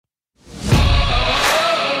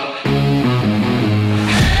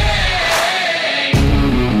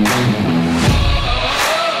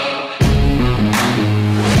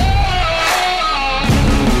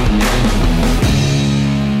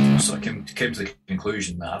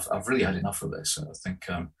conclusion that I've really had enough of this. I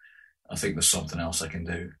think there's something else I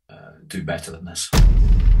can do better than this.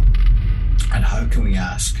 And how can we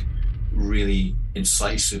ask really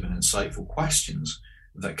incisive and insightful questions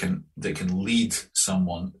that can lead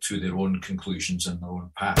someone to their own conclusions and their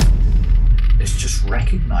own path? It's just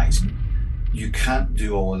recognizing you can't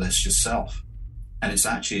do all of this yourself, and it's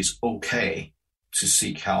okay to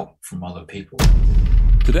seek help from other people.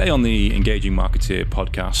 Today on the Engaging Marketeer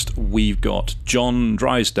podcast, we've got John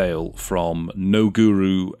Drysdale from No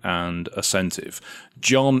Guru and Ascentive.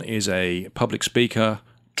 John is a public speaker,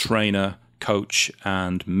 trainer, coach,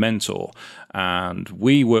 and mentor. And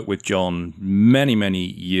we worked with John many, many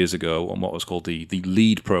years ago on what was called the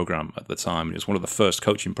LEAD program at the time. It was one of the first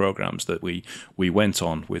coaching programs that we went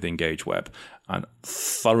on with Engage Web, and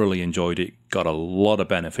thoroughly enjoyed it, got a lot of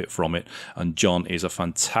benefit from it. And John is a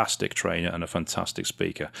fantastic trainer and a fantastic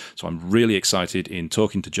speaker. So I'm really excited in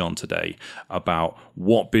talking to John today about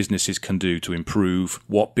what businesses can do to improve,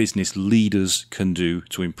 what business leaders can do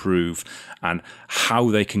to improve, and how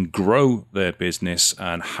they can grow their business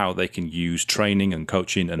and how they can use training and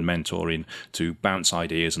coaching and mentoring to bounce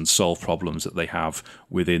ideas and solve problems that they have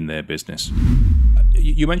within their business.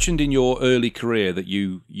 You mentioned in your early career that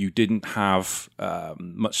you didn't have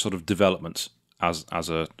much sort of development as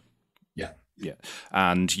a yeah,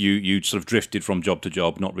 and you sort of drifted from job to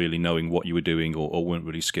job, not really knowing what you were doing or weren't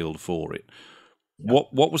really skilled for it. Yeah.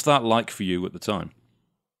 What was that like for you at the time?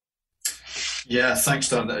 Yeah, thanks,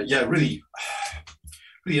 Dan. Yeah, really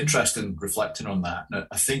interesting reflecting on that.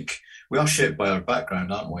 I think we are shaped by our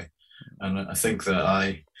background, aren't we? And I think that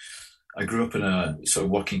I grew up in a sort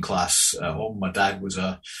of working class home. My dad was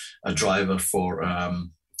a driver for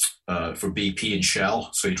BP and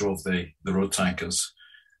Shell, so he drove the road tankers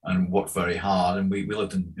and worked very hard. And we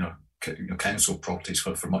lived in council properties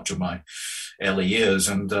for much of my early years,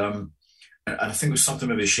 and I think it was something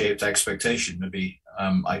maybe shaped expectation. Maybe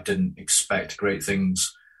I didn't expect great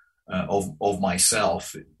things of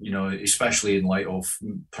myself, especially in light of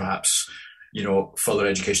perhaps further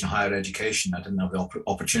education, higher education. I didn't have the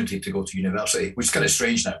opportunity to go to university, which is kind of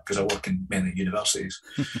strange now because I work in mainly universities.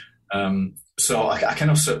 So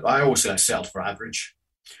I always say I settled for average.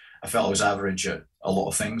 I felt I was average at a lot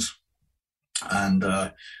of things, and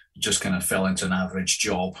just kind of fell into an average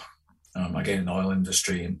job, again in the oil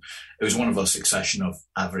industry. And it was one of a succession of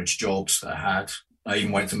average jobs that I had. I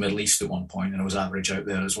even went to the Middle East at one point, and I was average out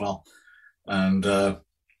there as well. And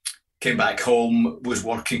came back home, was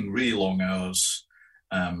working really long hours.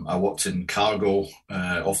 I worked in cargo,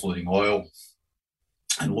 offloading oil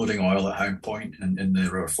and loading oil at Hound Point in the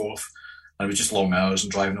River Forth. And it was just long hours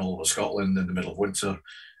and driving all over Scotland in the middle of winter.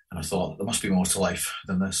 And I thought, there must be more to life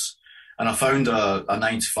than this. And I found a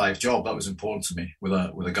 9-to-5 job that was important to me with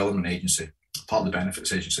a government agency, part of the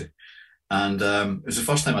benefits agency. And it was the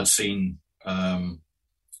first time I'd seen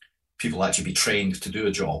people actually be trained to do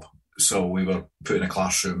a job. So we were put in a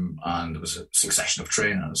classroom, and there was a succession of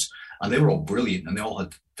trainers, and they were all brilliant, and they all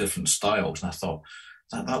had different styles. And I thought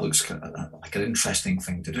that looks kind of like an interesting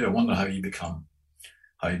thing to do. I wonder how you become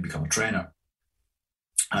a trainer.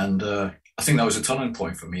 And I think that was a turning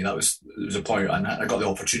point for me. It was a point, and I got the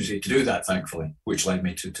opportunity to do that, thankfully, which led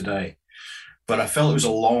me to today. But I felt it was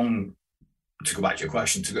to go back to your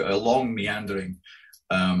question, a long meandering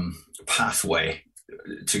pathway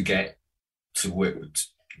to get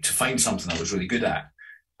to find something I was really good at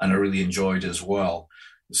and I really enjoyed as well.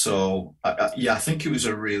 So I think it was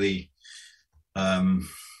a really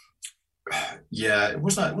it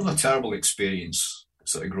wasn't a terrible experience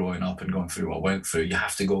sort of growing up and going through what I went through. You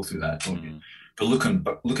have to go through that, don't you? But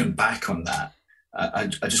looking back on that, I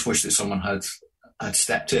just wish that someone had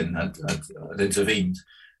stepped in, had intervened,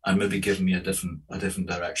 and maybe given me a different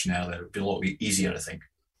direction earlier. It'd be a lot easier, I think.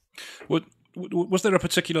 Was there a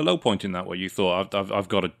particular low point in that where you thought, I've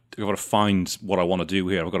got to find what I want to do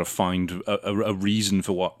here? I've got to find a reason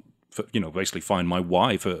for basically find my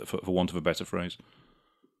why, for want of a better phrase?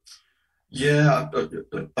 Yeah,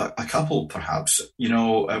 a couple perhaps. When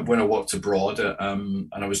I worked abroad, and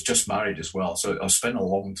I was just married as well, so I spent a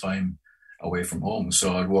long time away from home.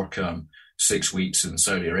 So I'd work 6 weeks in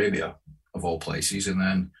Saudi Arabia, of all places, and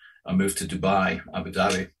then I moved to Dubai, Abu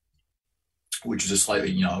Dhabi, which is a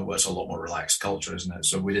slightly, it's a lot more relaxed culture, isn't it?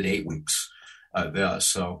 So we did 8 weeks out there.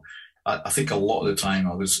 So I think a lot of the time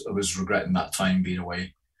I was regretting that time being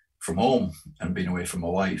away from home and being away from my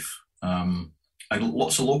wife. And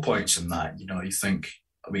lots of low points in that. You think,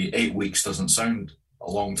 8 weeks doesn't sound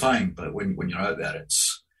a long time, but when you're out there,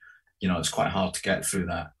 it's quite hard to get through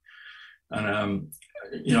that. And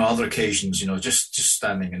other occasions, just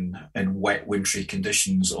standing in wet, wintry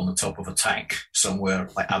conditions on the top of a tank somewhere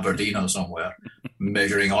like Aberdeen or somewhere,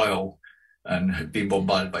 measuring oil and being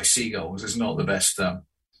bombarded by seagulls is not the best.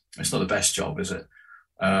 It's not the best job, is it?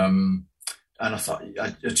 And I thought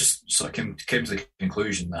I just sort of came to the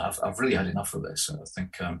conclusion that I've really had enough of this. And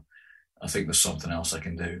I think there's something else I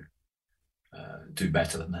can do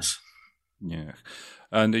better than this. Yeah,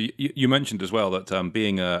 and you mentioned as well that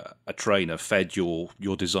being a trainer fed your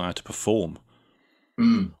desire to perform.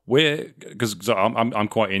 Mm. Because I'm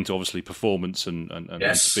quite into obviously performance and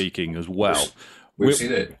Yes. speaking as well. We've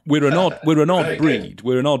seen it. We're an odd breed. Good.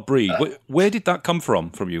 We're an odd breed. Where did that come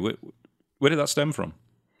from you? Where did that stem from?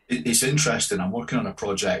 It's interesting. I'm working on a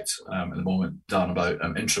project at the moment, Dan, about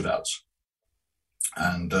introverts,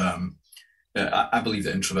 and I believe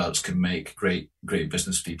that introverts can make great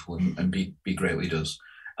business people and be great leaders.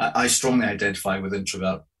 I strongly identify with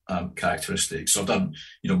introvert characteristics. So I've done,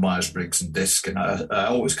 Myers-Briggs and DISC, and I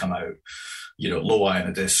always come out, low I on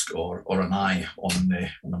a DISC or an I on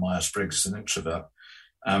the Myers-Briggs as an introvert.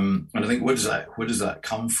 And I think where does that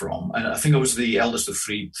come from? And I think I was the eldest of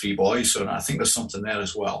three boys, so I think there's something there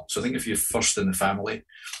as well. So I think if you're first in the family,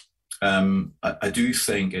 I do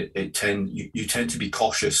think you tend to be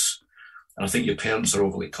cautious, and I think your parents are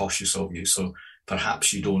overly cautious of you. So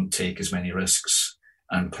perhaps you don't take as many risks,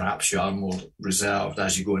 and perhaps you are more reserved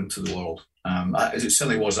as you go into the world. It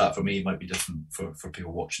certainly was that for me. It might be different for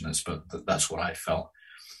people watching this, but that's what I felt.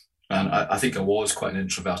 And I think I was quite an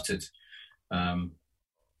introverted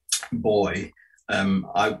boy.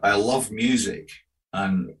 I love music,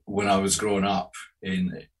 and when I was growing up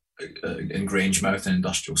in Grangemouth in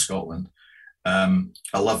industrial Scotland,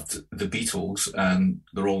 I loved the Beatles and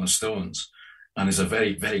the Rolling Stones. And as a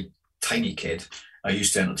very, very tiny kid, I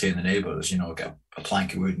used to entertain the neighbours. Get a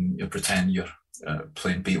plank of wood and you pretend you're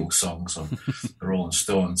playing Beatles songs or the Rolling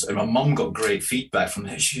Stones. And my mum got great feedback from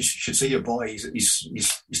it. She should see your boy.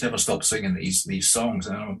 He's never stopped singing these songs.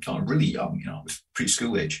 And I'm kind of really young, I was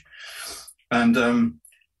preschool age. And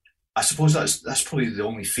I suppose that's probably the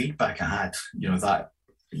only feedback I had.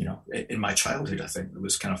 In my childhood, I think it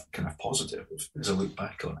was kind of positive as I look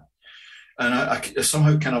back on it. And I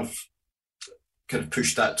somehow kind of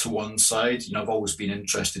pushed that to one side. I've always been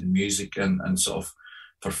interested in music and sort of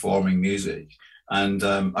performing music. And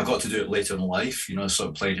I got to do it later in life. I sort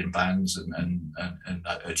of played in bands and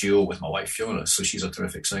a duo with my wife Fiona. So she's a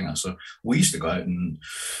terrific singer. So we used to go out and,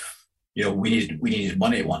 we needed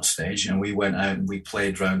money at one stage, and we went out and we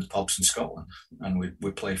played round pubs in Scotland, and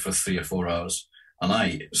we played for 3 or 4 hours a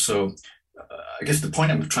night. So I guess the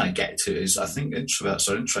point I'm trying to get to is I think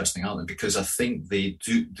introverts are interesting, aren't they? Because I think they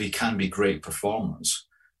can be great performers.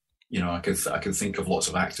 I can think of lots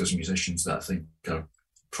of actors and musicians that I think are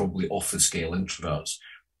probably off the scale introverts,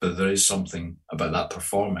 but there is something about that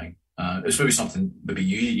performing. It's maybe something maybe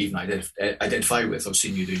you even identify with. I've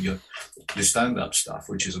seen you do your stand-up stuff,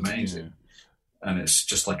 which is amazing. Yeah. And it's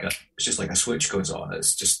just like a switch goes on.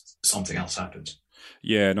 It's just something else happens.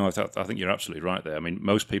 Yeah, no, I think you're absolutely right there. I mean,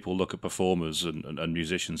 most people look at performers and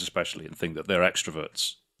musicians especially and think that they're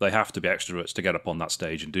extroverts. They have to be extroverts to get up on that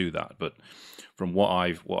stage and do that. But from what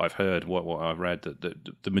I've heard, what I've read,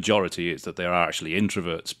 the majority is that they are actually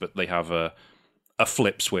introverts, but they have a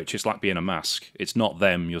flip switch. It's like being a mask. It's not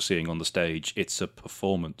them you're seeing on the stage. It's a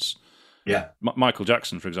performance. Yeah. Michael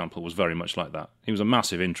Jackson, for example, was very much like that. He was a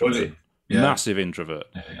massive introvert. Was he? Yeah. Massive introvert.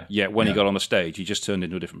 Yeah. Yet when he got on the stage, he just turned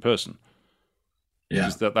into a different person.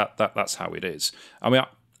 Yeah. That's how it is. I mean,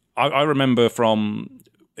 I remember from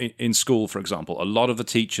in school, for example, a lot of the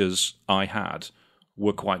teachers I had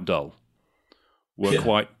were quite dull,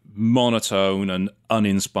 quite monotone and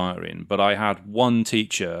uninspiring. But I had one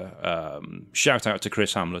teacher, shout out to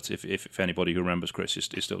Chris Hamlet, if anybody who remembers Chris is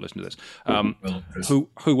still listening to this,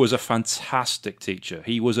 who was a fantastic teacher.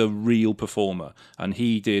 He was a real performer, and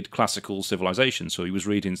he did classical civilization. So he was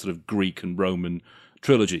reading sort of Greek and Roman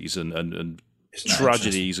trilogies and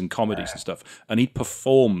tragedies and comedies and stuff, and he'd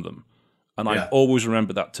perform them. And I always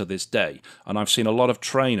remember that to this day. And I've seen a lot of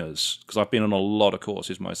trainers, because I've been on a lot of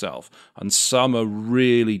courses myself, and some are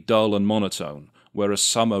really dull and monotone, whereas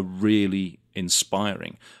some are really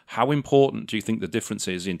inspiring. How important do you think the difference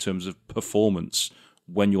is in terms of performance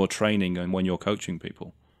when you're training and when you're coaching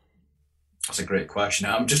people? That's a great question.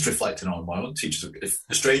 I'm just reflecting on my own teachers.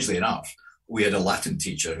 Strangely enough, we had a Latin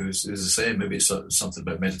teacher who's the same. Maybe it's something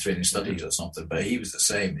about Mediterranean studies or something, but he was the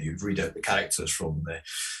same. He would read out the characters from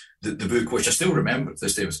the book, which I still remember to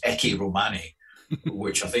this day, was Ecce Romani,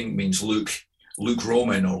 which I think means Luke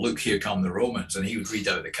Roman, or Luke, here come the Romans. And he would read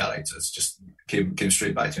out the characters. Just came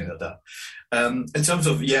straight back to me like that. In terms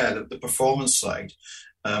of, the performance side,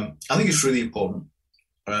 I think it's really important.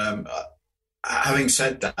 Having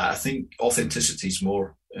said that, I think authenticity is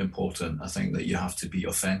more important. I think that you have to be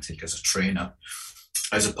authentic as a trainer,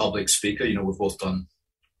 as a public speaker. We've both done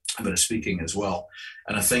a bit of speaking as well,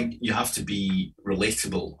 and I think you have to be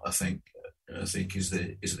relatable. I think is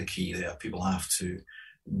the key there. People have to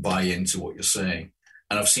buy into what you're saying.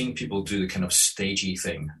 And I've seen people do the kind of stagey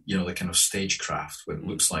thing, the kind of stagecraft, where it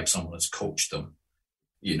looks like someone has coached them,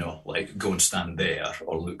 like go and stand there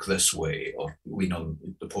or look this way or lean on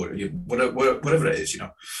the podium, whatever it is,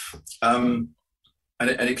 and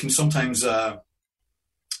it can sometimes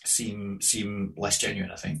seem less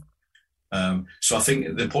genuine, I think. So I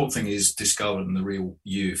think the important thing is discovering the real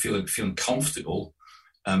you, feeling comfortable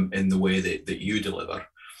in the way that you deliver.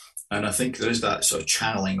 And I think there is that sort of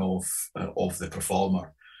channeling of the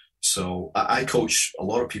performer. So I coach a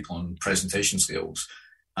lot of people on presentation skills,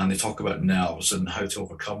 and they talk about nerves and how to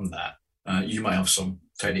overcome that. You might have some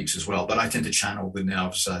techniques as well, but I tend to channel the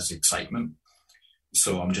nerves as excitement.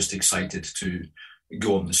 So I'm just excited to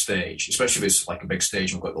go on the stage, especially if it's like a big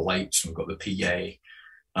stage and we've got the lights and we've got the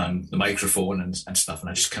PA and the microphone and stuff. And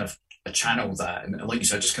I just kind of channel that. And like you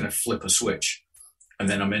said, I just kind of flip a switch. And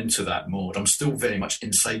then I'm into that mode. I'm still very much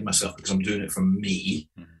inside myself because I'm doing it from me.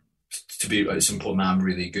 It's important I'm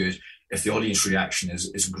really good. If the audience reaction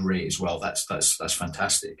is great as well, that's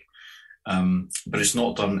fantastic. But it's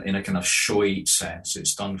not done in a kind of showy sense.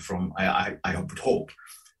 It's done from, I would hope,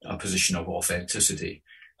 a position of authenticity,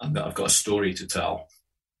 and that I've got a story to tell.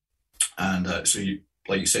 And so you,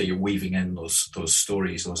 like you say, you're weaving in those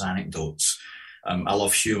stories, those anecdotes. I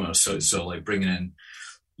love humor, so like bringing in,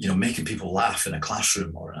 making people laugh in a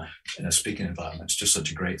classroom or in a speaking environment. It's just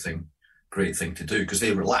such a great thing to do because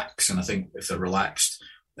they relax. And I think if they're relaxed,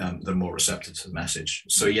 they're more receptive to the message.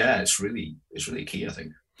 So yeah, it's really key, I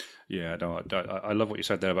think. Yeah, no, I love what you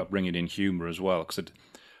said there about bringing in humor as well. Because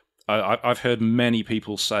I've heard many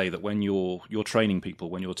people say that when you're training people,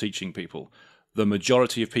 when you're teaching people, the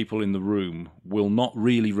majority of people in the room will not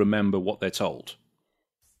really remember what they're told,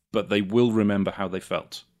 but they will remember how they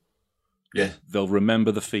felt. Yeah. They'll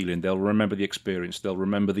remember the feeling, they'll remember the experience, they'll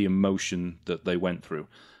remember the emotion that they went through.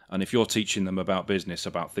 And if you're teaching them about business,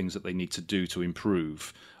 about things that they need to do to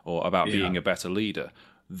improve, or about being a better leader,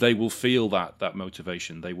 they will feel that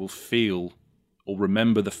motivation. They will feel or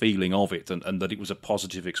remember the feeling of it and that it was a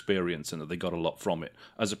positive experience and that they got a lot from it,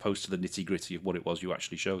 as opposed to the nitty-gritty of what it was you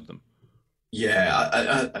actually showed them.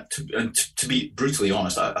 Yeah, to be brutally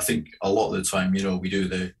honest, I think a lot of the time, we do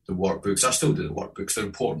the workbooks. I still do the workbooks. They're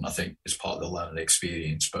important, I think, as part of the learning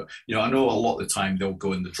experience. But, I know a lot of the time they'll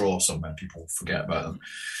go in the drawer somewhere. People forget about them.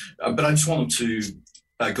 But I just want them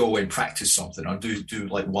to go away and practice something or do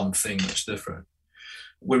like one thing that's different.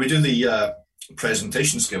 When we do the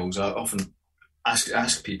presentation skills, I often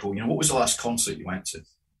ask people, what was the last concert you went to?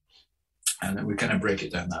 And then we kind of break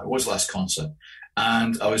it down that. What was the last concert?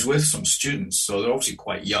 And I was with some students, so they're obviously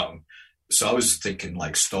quite young. So I was thinking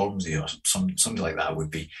like Stormzy or something like that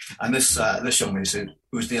would be. And this young lady said,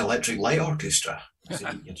 it was the Electric Light Orchestra. I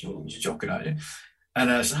said, you're joking, aren't you?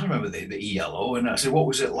 And I said, I remember the ELO. And I said, what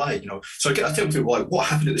was it like? So I tell people like what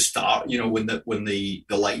happened at the start, when the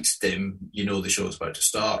lights dim, the show's about to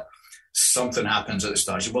start. Something happens at the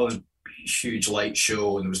start. I said, well, there's huge light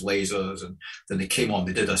show and there was lasers, and then they came on,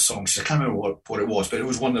 they did a song. I can't remember what it was, but it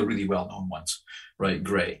was one of the really well-known ones. Right,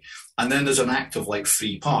 great. And then there's an act of like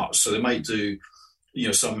 3 parts. So they might do,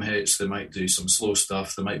 some hits, they might do some slow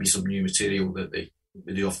stuff, there might be some new material that they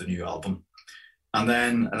do off the new album.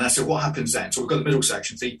 And I said, what happens then? So we've got the middle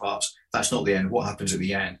section, 3 parts. That's not the end. What happens at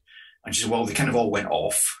the end? And she said, well, they kind of all went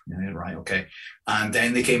off. Right, okay. And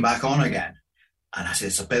then they came back on again. And I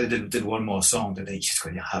said, so I bet they did one more song, did they? She's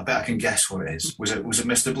going, yeah, I bet I can guess what it is. Was it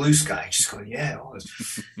Mr. Blue Sky? She's going, yeah, it was.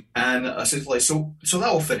 And I said, like, so that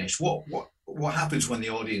all finished. What happens when the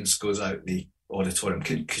audience goes out the auditorium?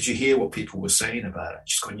 Could you hear what people were saying about it?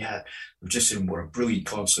 She's going, yeah, we've just seen what a brilliant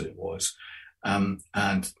concert it was. And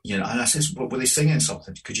I said, well, were they singing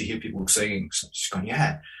something? Could you hear people singing? She's going,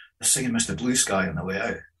 yeah, they're singing Mr. Blue Sky on the way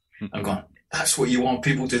out. I'm going, that's what you want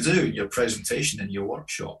people to do in your presentation, in your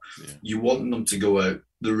workshop. Yeah. You want them to go out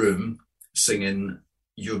the room singing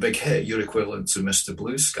your big hit, your equivalent to Mr.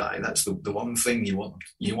 Blue Sky. That's the one thing you want.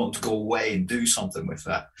 You want to go away and do something with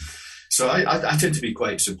that. So I tend to be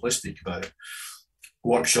quite simplistic about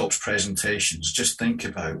workshops, presentations. Just think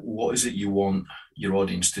about what is it you want your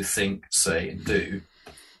audience to think, say, and do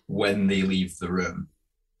when they leave the room.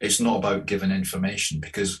 It's not about giving information,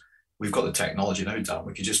 because we've got the technology now, Dan.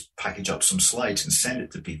 We could just package up some slides and send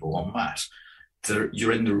it to people en masse.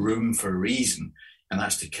 You're in the room for a reason, and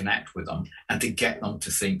that's to connect with them and to get them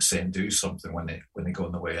to think, say, and do something when they go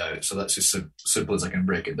on the way out. So that's just as simple as I can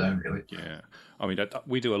break it down, really. Yeah, I mean,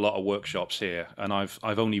 we do a lot of workshops here, and I've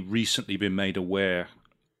only recently been made aware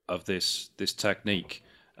of this technique,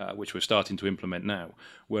 which we're starting to implement now,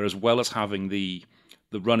 where as well as having the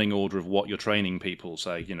running order of what you're training people,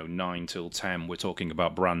 say, 9 till 10, we're talking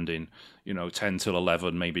about branding, 10 till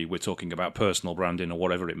 11, maybe we're talking about personal branding or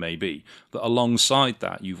whatever it may be, that alongside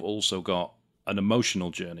that, you've also got an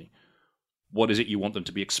emotional journey. What is it you want them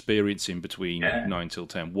to be experiencing between 9 till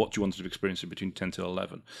 10? What do you want them to experience between 10 till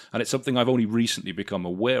 11? And it's something I've only recently become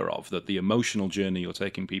aware of, that the emotional journey you're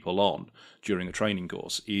taking people on during a training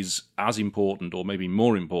course is as important or maybe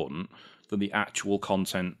more important than the actual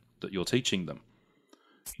content that you're teaching them.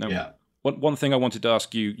 Now, one thing I wanted to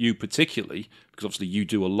ask you particularly, because obviously you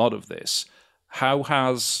do a lot of this, how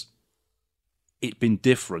has it been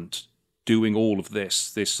different doing all of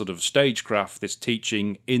this sort of stagecraft, this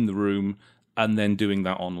teaching in the room, and then doing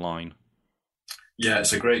that online? Yeah,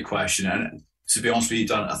 it's a great question. And to be honest with you,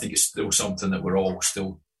 Dan, I think it's still something that we're all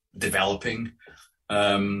still developing.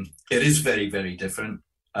 It is very, very different.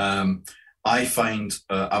 I find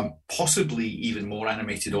I'm possibly even more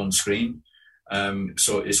animated on screen.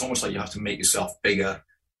 So it's almost like you have to make yourself bigger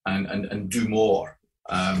and do more.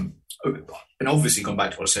 And obviously, going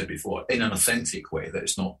back to what I said before, in an authentic way, that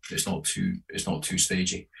it's not too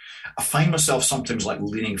stagey. I find myself sometimes like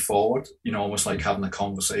leaning forward, almost like having a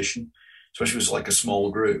conversation, especially if it's like a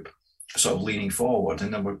small group, sort of leaning forward,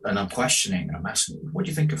 and I'm questioning and I'm asking, what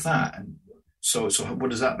do you think of that? And so what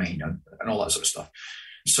does that mean? And all that sort of stuff.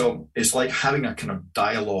 So it's like having a kind of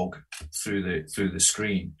dialogue through the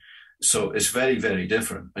screen. So it's very, very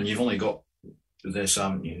different, and you've only got this,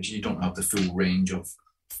 haven't you? You don't have the full range of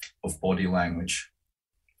body language.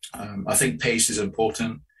 I think pace is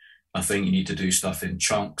important. I think you need to do stuff in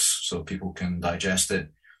chunks so people can digest it.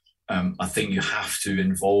 I think you have to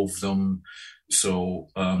involve them. So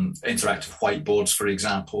interactive whiteboards, for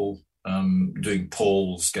example, doing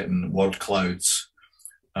polls, getting word clouds,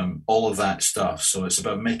 all of that stuff. So it's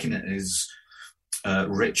about making it as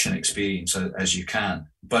rich an experience as you can.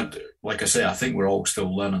 But like I say, I think we're all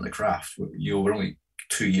still learning the craft. We're only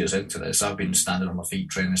 2 years into this. I've been standing on my feet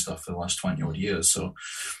training stuff for the last 20 odd years. So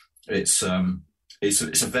it's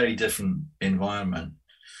a very different environment.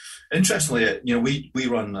 Interestingly, we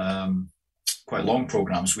run quite long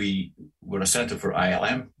programs. We're a centre for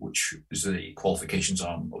ILM, which is the qualifications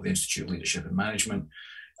arm of the Institute of Leadership and Management,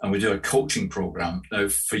 and we do a coaching program. Now,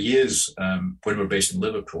 for years, when we were based in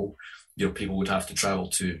Liverpool, people would have to travel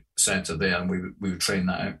to the centre there, and we would train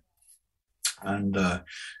that out. And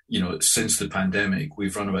since the pandemic,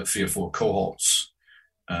 we've run about 3 or 4 cohorts,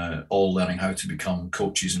 all learning how to become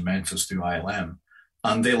coaches and mentors through ILM.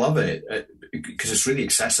 And they love it because it's really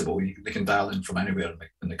accessible. They can dial in from anywhere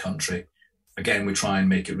in the country. Again, we try and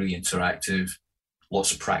make it really interactive,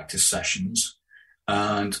 lots of practice sessions.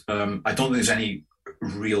 And I don't think there's any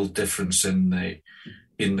real difference in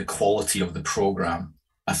the quality of the program.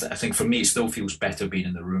 I think for me, it still feels better being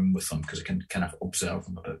in the room with them because I can kind of observe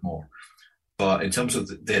them a bit more. But in terms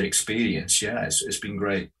of their experience, it's been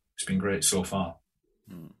great. It's been great so far.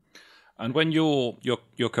 And when you're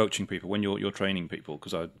coaching people, when you're training people,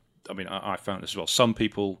 because I found this as well. Some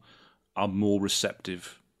people are more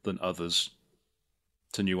receptive than others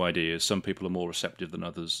to new ideas. Some people are more receptive than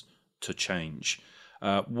others to change.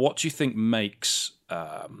 What do you think makes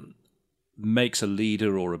a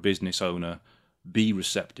leader or a business owner be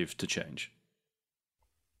receptive to change?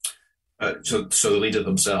 So the leader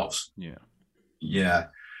themselves. Yeah.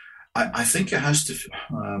 I think it has to.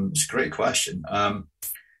 It's a great question.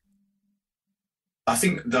 I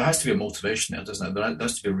think there has to be a motivation there, doesn't it? There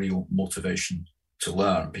has to be a real motivation to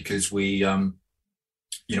learn because we all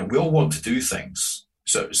want to do things.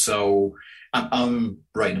 So I'm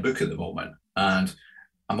writing a book at the moment, and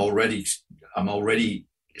I'm already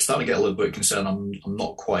starting to get a little bit concerned. I'm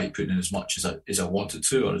not quite putting in as much as I wanted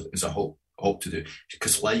to, or as I hope to do,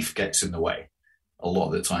 because life gets in the way a lot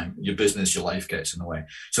of the time. Your business, your life gets in the way.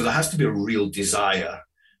 So there has to be a real desire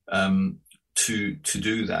to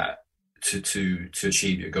do that, to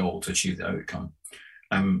achieve your goal, to achieve the outcome.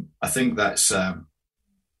 I think that's an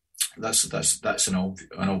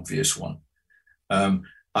obvious one.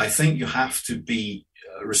 I think you have to be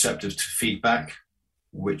receptive to feedback,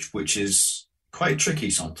 which is quite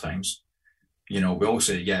tricky sometimes. We all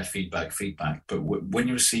say, feedback, but when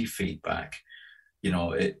you receive feedback,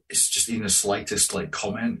 it's just even the slightest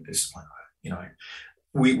comment. It's like,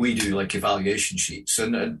 we do like evaluation sheets,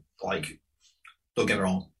 and don't get me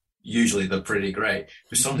wrong, usually they're pretty great,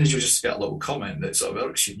 but sometimes you just get a little comment that sort of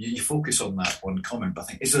irks you. You focus on that one comment, but I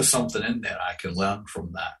think, is there something in there I can learn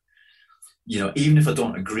from that? Even if I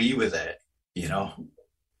don't agree with it, if I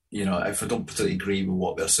don't particularly agree with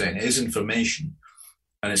what they're saying, it is information,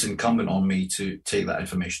 and it's incumbent on me to take that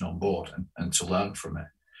information on board and to learn from it.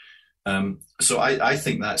 So I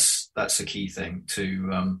think that's a key thing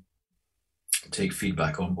to take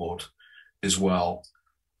feedback on board as well,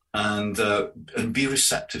 and be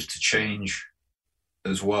receptive to change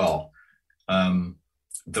as well.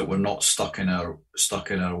 That we're not stuck in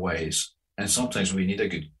our ways, and sometimes we need a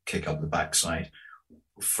good kick up the backside.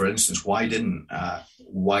 For instance, why didn't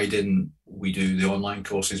we do the online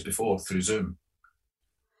courses before through Zoom?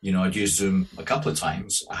 I'd used Zoom a couple of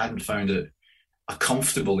times. I hadn't found it a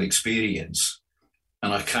comfortable experience,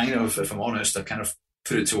 and I kind of, if I'm honest, I kind of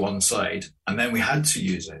put it to one side, and then we had to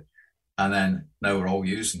use it, and then now we're all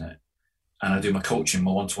using it. And I do my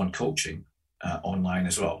one-to-one coaching online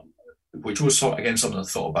as well, which was again something I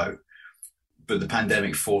thought about, but the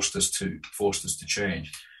pandemic forced us to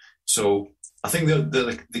change. So I think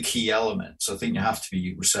the key elements. I think you have to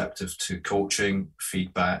be receptive to coaching,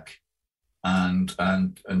 feedback, and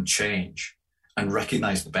change, and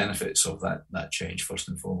recognize the benefits of that change first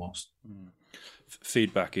and foremost.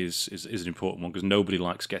 Feedback is an important one, because nobody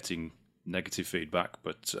likes getting negative feedback,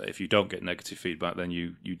 but if you don't get negative feedback, then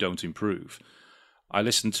you don't improve. I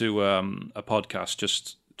listened to a podcast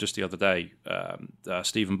just the other day,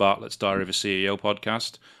 Stephen Bartlett's Diary of a CEO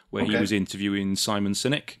podcast, where he was interviewing Simon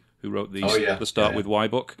Sinek, who wrote the Start With Why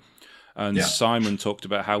book. And Simon talked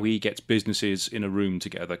about how he gets businesses in a room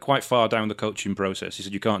together quite far down the coaching process. He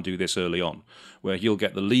said, you can't do this early on, where you'll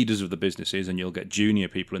get the leaders of the businesses and you'll get junior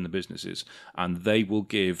people in the businesses, and they will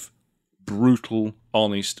give brutal,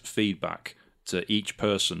 honest feedback to each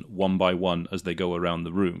person one by one as they go around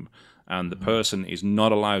the room. And the person is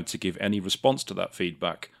not allowed to give any response to that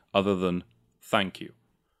feedback other than thank you.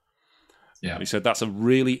 Yeah. He said that's a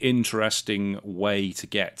really interesting way to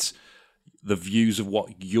get the views of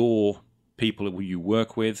what your people who you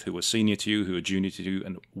work with, who are senior to you, who are junior to you,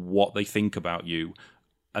 and what they think about you,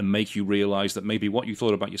 and make you realize that maybe what you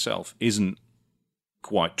thought about yourself isn't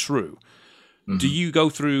quite true. Mm-hmm. Do you go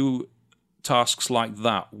through tasks like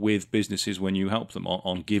that with businesses when you help them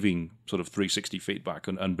on giving sort of 360 feedback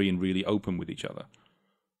and being really open with each other?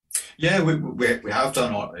 Yeah, we have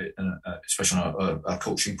done, especially on our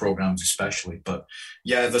coaching programs, especially. But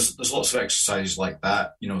yeah, there's lots of exercises like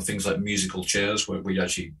that. Things like musical chairs, where we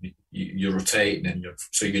actually you rotate, and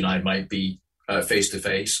so you and I might be face to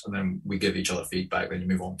face, and then we give each other feedback. Then you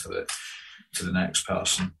move on to the next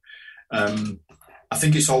person. I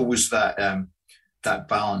think it's always that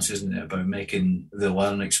balance, isn't it, about making the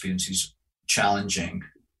learning experiences challenging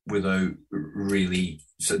without really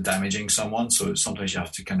sort of damaging someone. So sometimes you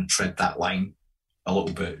have to kind of tread that line a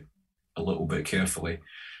little bit carefully.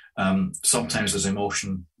 Sometimes there's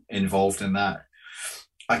emotion involved in that.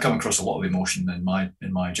 I come across a lot of emotion in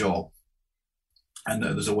my job, and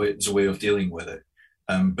there's a way of dealing with it.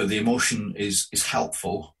 But the emotion is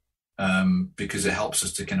helpful because it helps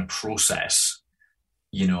us to kind of process,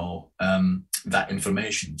 that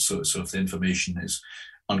information. So if the information is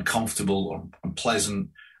uncomfortable or unpleasant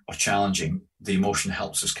or challenging, the emotion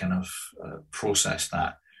helps us kind of process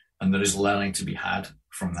that, and there is learning to be had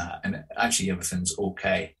from that, and actually everything's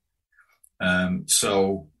okay.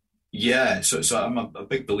 So I'm a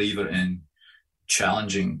big believer in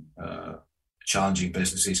challenging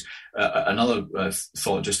businesses. Another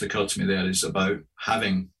thought just occurred to me there is about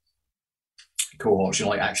having cohorts,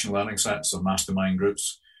 like action learning sets or mastermind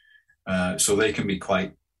groups. So they can be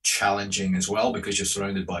quite challenging as well, because you're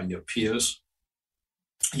surrounded by your peers.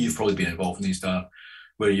 You've probably been involved in these,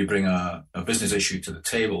 where you bring a business issue to the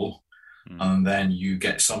table, and then you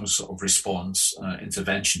get some sort of response,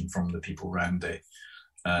 intervention from the people around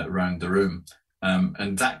the room,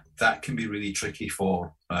 and that can be really tricky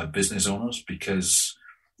for business owners, because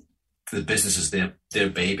the business is their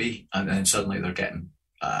baby, and then suddenly they're getting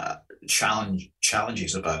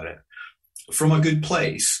challenges about it from a good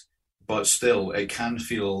place, but still it can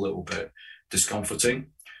feel a little bit discomforting.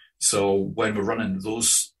 So when we're running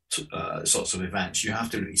those sorts of events, you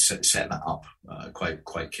have to really set that up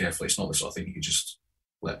quite carefully. It's not the sort of thing you can just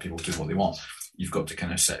let people do what they want. You've got to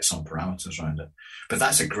kind of set some parameters around it. But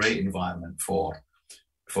that's a great environment for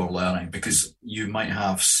learning, because you might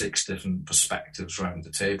have 6 different perspectives around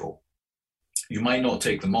the table. You might not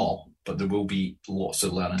take them all, but there will be lots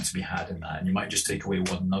of learning to be had in that. And you might just take away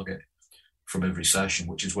one nugget from every session,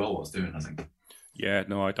 which is well worth doing, I think. Yeah,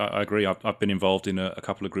 no, I agree. I've been involved in a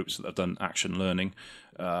couple of groups that have done action learning.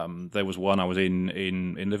 There was one I was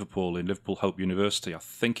in Liverpool Hope University. I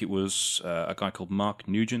think it was a guy called Mark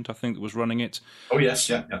Nugent, I think, that was running it. Oh, yes,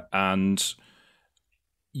 yeah. And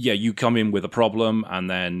yeah, you come in with a problem, and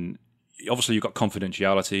then obviously you've got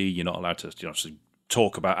confidentiality. You're not allowed to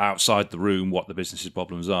talk about outside the room what the business's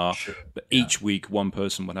problems are. Sure. But each week, one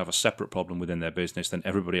person would have a separate problem within their business, then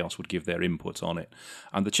everybody else would give their input on it.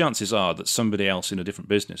 And the chances are that somebody else in a different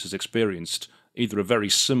business has experienced either a very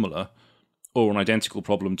similar or an identical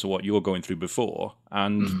problem to what you're going through before,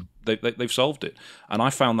 and they've solved it. And I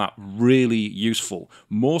found that really useful,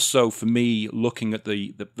 more so for me looking at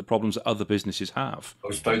the problems that other businesses have. I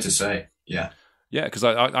was about to say, yeah. Yeah, because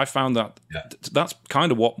I found that that's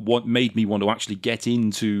kind of what made me want to actually get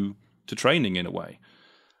into training in a way.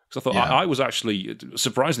 Because I thought I was actually,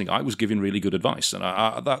 surprisingly, I was giving really good advice, and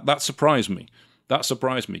that surprised me. That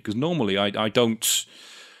surprised me, because normally I don't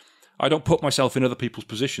put myself in other people's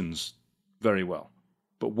positions very well.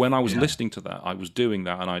 But when I was listening to that, I was doing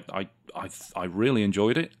that, and I really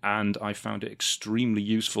enjoyed it, and I found it extremely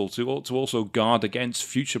useful to also guard against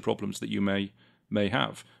future problems that you may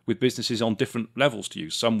have with businesses on different levels to you.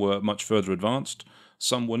 Some were much further advanced,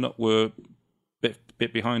 some were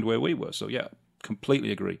bit behind where we were. So yeah,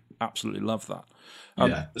 completely agree. Absolutely love that.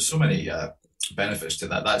 There's so many benefits to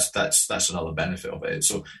that. That's another benefit of it.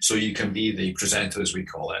 So you can be the presenter, as we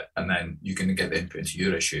call it, and then you can get the input into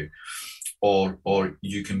your issue, or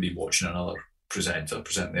you can be watching another presenter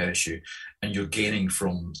present their issue, and you're gaining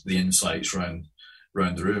from the insights around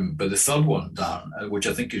the room. But the third one, Darren, which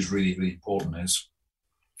I think is really, really important, is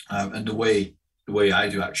and the way I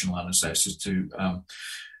do action learning sets is to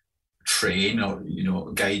train or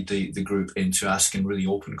guide the group into asking really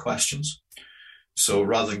open questions. So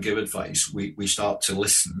rather than give advice, we start to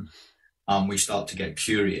listen, and we start to get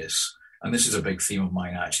curious. And this is a big theme of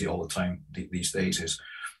mine actually all the time these days, is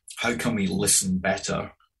how can we listen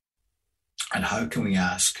better, and how can we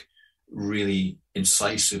ask really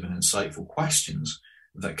incisive and insightful questions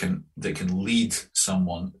that can lead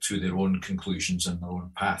someone to their own conclusions and their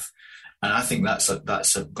own path. And I think that's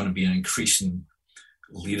going to be an increasing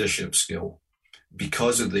leadership skill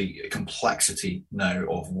because of the complexity now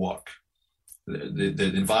of work.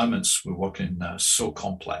 The environments we're working in now are so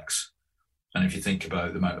complex. And if you think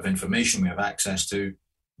about the amount of information we have access to,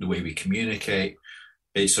 the way we communicate,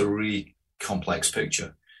 it's a really complex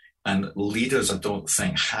picture. And leaders, I don't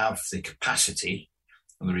think, have the capacity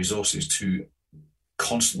and the resources to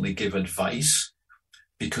constantly give advice,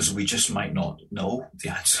 because we just might not know the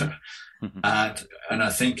answer. And I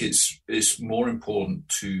think it's more important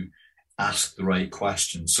to ask the right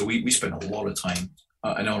questions. So we spend a lot of time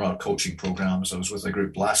in our coaching programs. I was with a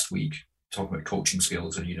group last week talking about coaching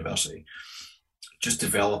skills in university, just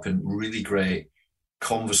developing really great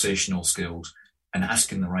conversational skills and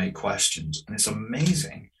asking the right questions. And it's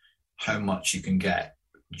amazing how much you can get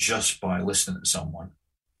just by listening to someone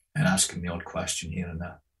and asking the odd question here and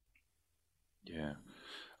there. Yeah.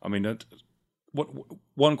 I mean,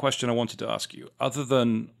 one question I wanted to ask you, other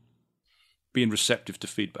than being receptive to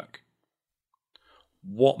feedback,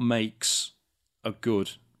 what makes a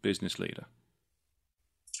good business leader?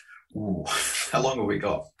 Ooh, how long have we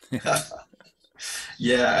got?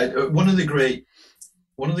 One of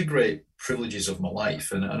the great privileges of my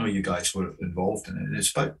life, and I know you guys were involved in it,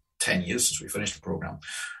 it's about 10 years since we finished the program,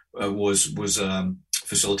 was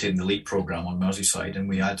facilitating the LEAP program on Merseyside, and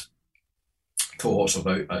we had cohorts of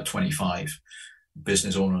about 25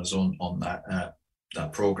 business owners on that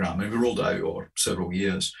program, and we rolled it out over several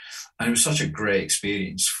years, and it was such a great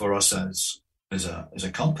experience for us as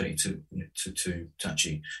a company to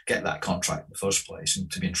actually get that contract in the first place,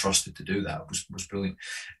 and to be entrusted to do that was brilliant.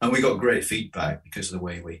 And we got great feedback because of the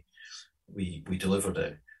way we delivered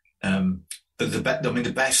it. But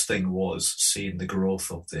the best thing was seeing the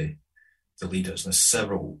growth of the leaders. There's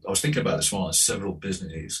several, I was thinking about this one, several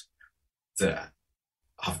businesses that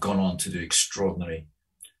have gone on to do extraordinary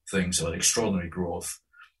things, or extraordinary growth.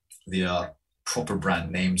 They are proper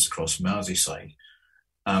brand names across Merseyside.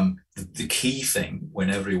 The key thing when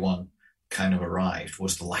everyone kind of arrived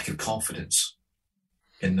was the lack of confidence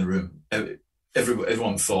in the room.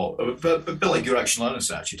 Everyone thought, a bit like your action learning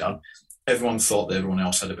set actually done, everyone thought that everyone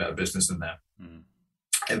else had a better business than them.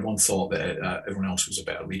 Everyone thought that everyone else was a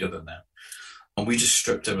better leader than them. And we just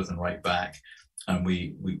stripped everything right back, and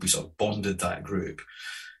we sort of bonded that group,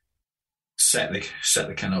 set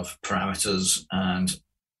the kind of parameters, and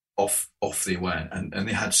off they went. And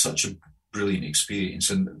they had such a brilliant experience.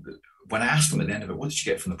 And when I asked them at the end of it, what did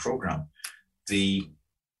you get from the program? The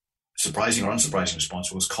surprising or unsurprising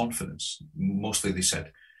response was confidence. Mostly they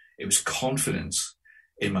said it was confidence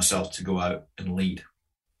in myself to go out and lead.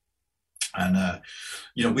 And,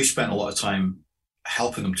 we spent a lot of time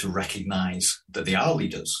helping them to recognize that they are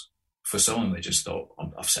leaders. For some of them, they just thought,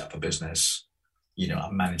 I've set up a business,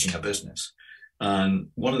 I'm managing a business.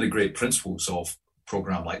 And one of the great principles of a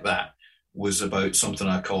program like that was about something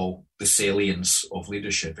I call the salience of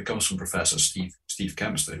leadership. It comes from Professor Steve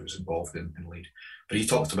Kempster, who was involved in Lead. But he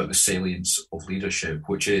talked about the salience of leadership,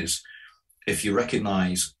 which is if you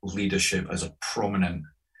recognize leadership as a prominent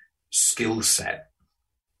skill set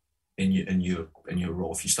in your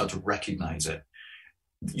role, if you start to recognize it,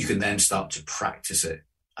 you can then start to practice it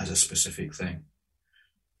as a specific thing.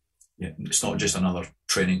 Yeah, it's not just another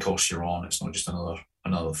training course you're on. It's not just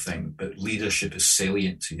another thing. But leadership is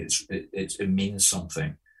salient to you. It means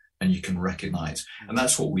something, and you can recognize. And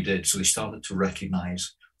that's what we did. So they started to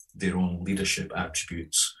recognize their own leadership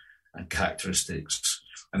attributes and characteristics.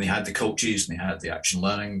 And they had the coaches, and they had the action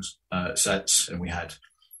learning sets, and we had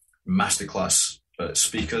masterclass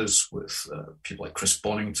speakers with people like Chris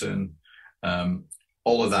Bonington.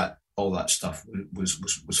 All of that stuff was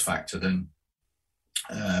factored in.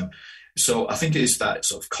 So I think it is that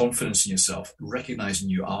sort of confidence in yourself, recognizing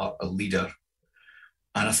you are a leader.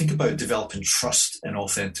 And I think about developing trust and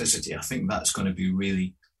authenticity. I think that's going to be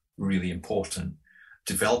really, really important.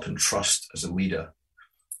 Developing trust as a leader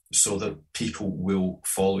so that people will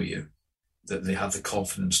follow you, that they have the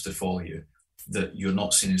confidence to follow you, that you're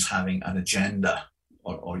not seen as having an agenda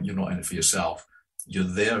or you're not in it for yourself. You're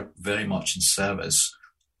there very much in service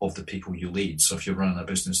of the people you lead. So if you're running a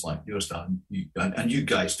business like yours, Dan, and you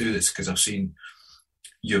guys do this because I've seen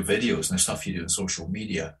your videos and the stuff you do on social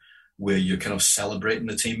media where you're kind of celebrating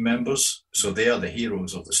the team members. So they are the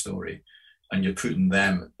heroes of the story and you're putting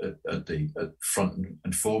them at front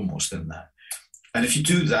and foremost in that. And if you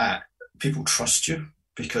do that, people trust you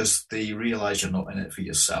because they realize you're not in it for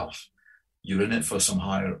yourself. You're in it for some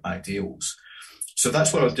higher ideals. So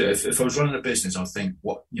that's what I'd do. If I was running a business, I'd think,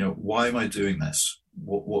 why am I doing this?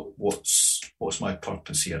 What's my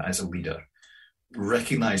purpose here as a leader?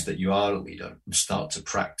 Recognize that you are a leader and start to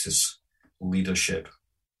practice leadership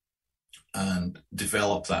and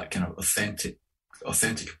develop that kind of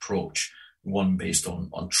authentic approach, one based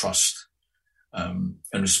on trust and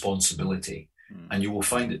responsibility. And you will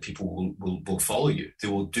find that people will follow you. They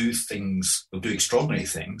will do things, they'll do extraordinary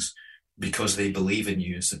things because they believe in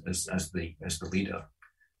you as the leader.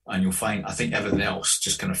 And you'll find, I think everything else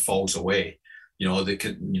just kind of falls away.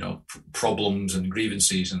 Problems and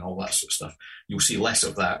grievances and all that sort of stuff. You'll see less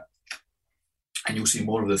of that, and you'll see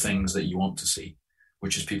more of the things that you want to see,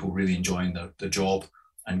 which is people really enjoying the job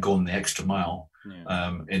and going the extra mile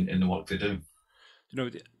in the work they do.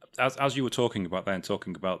 As you were talking about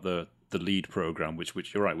the Lead program, which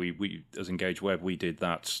you're right, we as Engage Web we did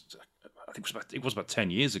that. I think it was about 10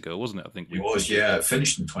 years ago, wasn't it? I think it was. Yeah, it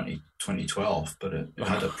finished in 2012, but it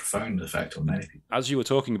had a profound effect on many people. As you were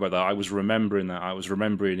talking about that, I was remembering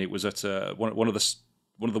it was at one of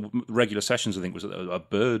the regular sessions. I think was at a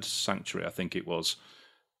bird sanctuary. I think it was.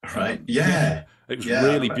 Right. Yeah. It was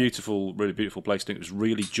really beautiful place. And it was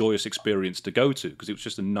really joyous experience to go to because it was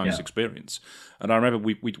just a nice experience. And I remember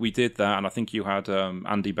we did that, and I think you had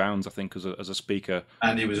Andy Bounds, I think, as a speaker.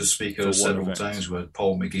 Andy was a speaker several times with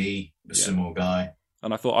Paul McGee, the similar guy.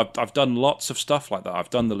 And I thought I've done lots of stuff like that. I've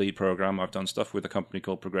done the Lead program. I've done stuff with a company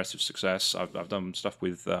called Progressive Success. I've done stuff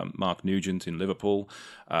with Mark Nugent in Liverpool,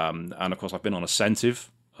 and of course I've been on Ascentive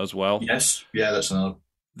as well. Yes, yeah, that's another.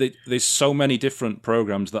 There's so many different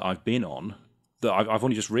programs that I've been on that I've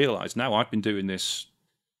only just realised now. I've been doing this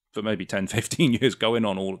for maybe 10, 15 years, going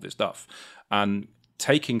on all of this stuff and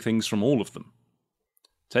taking things from all of them.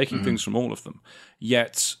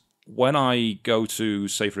 Yet when I go to,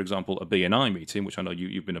 say, for example, a BNI meeting, which I know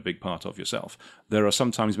you've been a big part of yourself, there are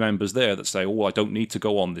sometimes members there that say, I don't need to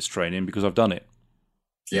go on this training because I've done it.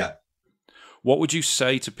 Yeah. What would you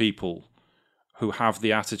say to people who have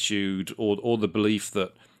the attitude or the belief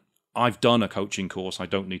that I've done a coaching course, I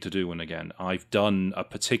don't need to do one again. I've done a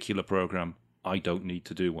particular program, I don't need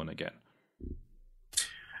to do one again.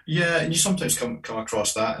 Yeah, and you sometimes come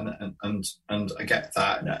across that, and I get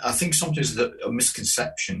that. And I think sometimes there's a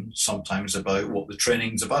misconception sometimes about what the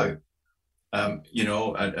training's about.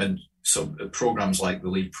 And so programs like the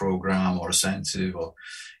Lead program or Ascentive, or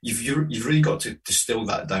you've really got to distill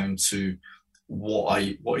that down to what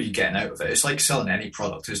are you getting out of it? It's like selling any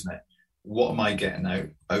product, isn't it? What am I getting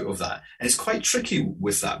out of that? And it's quite tricky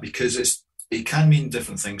with that because it can mean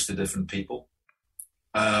different things to different people.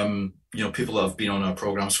 People that have been on our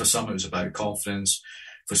programs, for some it was about confidence,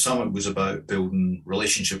 for some it was about building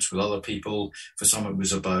relationships with other people, for some it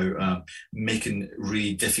was about making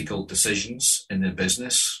really difficult decisions in their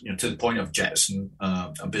business, to the point of jettisoning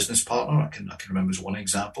a business partner. I can remember as one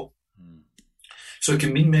example. So it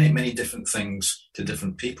can mean many, many different things to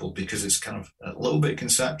different people because it's kind of a little bit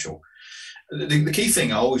conceptual. The key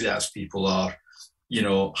thing I always ask people are,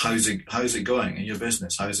 how's it going in your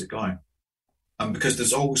business? How's it going? And because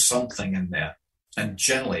there's always something in there, and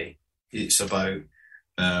generally it's about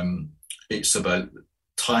time.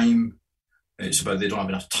 It's about they don't have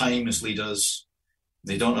enough time as leaders,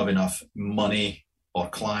 they don't have enough money or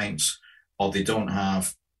clients, or they don't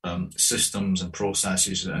have systems and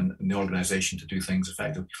processes and the organisation to do things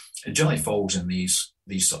effectively. It generally falls in these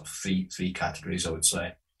sort of three categories, I would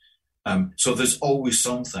say. So there's always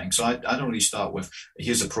something. So I don't really start with,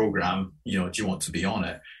 here's a program, do you want to be on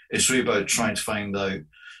it? It's really about trying to find out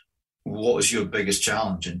what is your biggest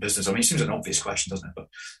challenge in business. I mean, it seems an obvious question, doesn't it? But,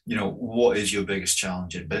 what is your biggest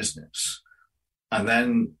challenge in business? And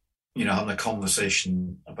then, having a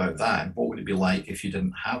conversation about that. And what would it be like if you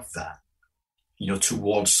didn't have that,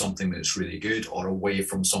 towards something that's really good or away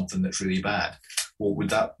from something that's really bad? What would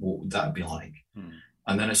that be like?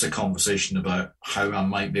 And then it's a conversation about how I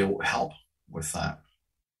might be able to help with that.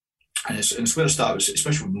 And it's where I start,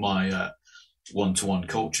 especially with my one-to-one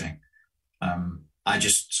coaching. I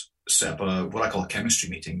just set up what I call a chemistry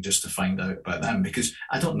meeting just to find out about them, because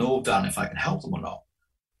I don't know, Dan, if I can help them or not.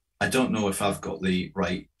 I don't know if I've got the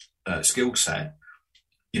right skill set.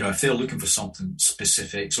 If they're looking for something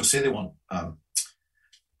specific, so say they want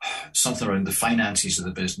something around the finances of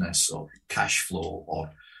the business or cash flow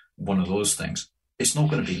or one of those things, it's not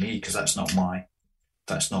going to be me, because that's not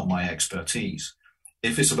my expertise.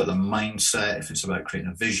 If it's about the mindset, if it's about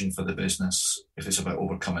creating a vision for the business, if it's about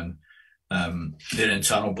overcoming their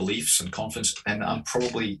internal beliefs and confidence, and I'm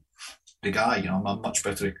probably the guy. I'm much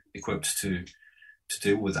better equipped to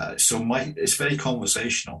deal with that. So it's very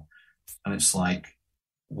conversational, and it's like,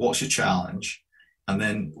 what's your challenge, and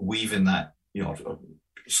then weaving that,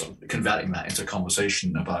 sort of converting that into a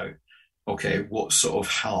conversation about, okay, what sort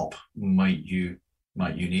of help might you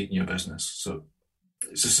need in your business? So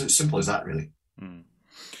it's as simple as that, really.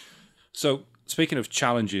 So speaking of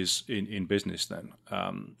challenges in business, then,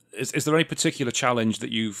 is there any particular challenge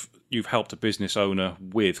that you've helped a business owner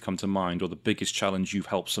with come to mind, or the biggest challenge you've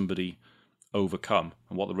helped somebody overcome,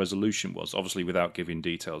 and what the resolution was? Obviously, without giving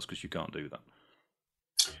details, because you can't do that.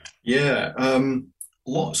 Yeah,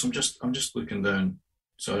 lots. I'm just looking down.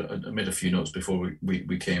 So I made a few notes before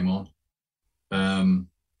we came on.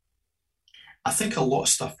 I think a lot of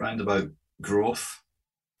stuff around about growth,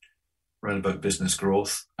 around about business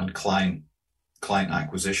growth and client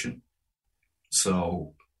acquisition.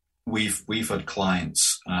 So we've had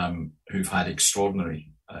clients who've had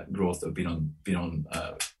extraordinary growth that have been on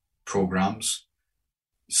programs.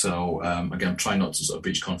 So again, I'm trying not to sort of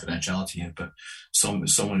breach confidentiality here, but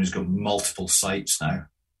someone who's got multiple sites now,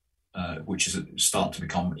 which is starting to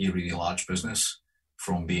become a really large business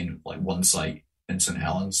from being like one site in St.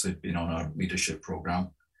 Helens. They've been on our leadership program.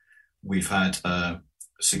 We've had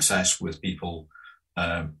success with people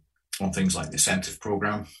on things like the incentive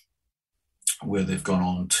program, where they've gone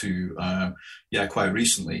on to, quite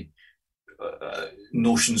recently,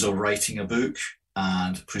 notions of writing a book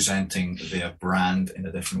and presenting their brand in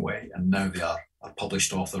a different way. And now they are a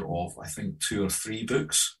published author of, I think, 2 or 3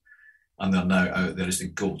 books. And they're now out there as the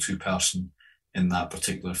go-to person in that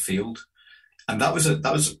particular field. And that was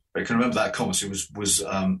I can remember that conversation was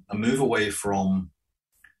a move away from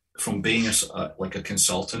being like a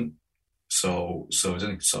consultant. So it was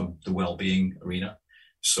in sort of the well-being arena.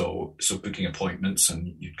 So booking appointments,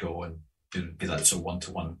 and you'd go and it'd be that sort of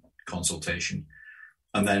one-to-one consultation.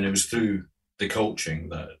 And then it was through the coaching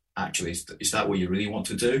that actually, is that what you really want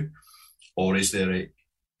to do? Or is there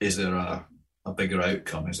a bigger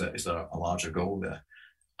outcome? Is there a larger goal there?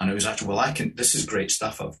 And it was actually, this is great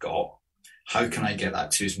stuff I've got. How can I get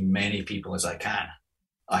that to as many people as I can?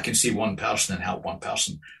 I can see one person and help one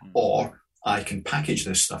person, or I can package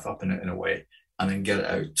this stuff up in a way and then get it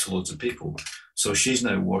out to loads of people. So she's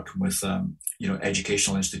now working with,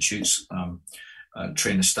 educational institutes,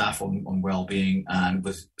 training staff on well-being, and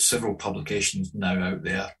with several publications now out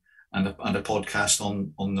there, and a podcast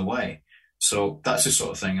on the way. So that's the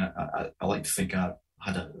sort of thing I like to think I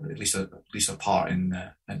had at least a part in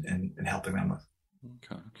helping them with.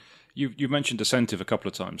 Okay, you've mentioned Ascentive a couple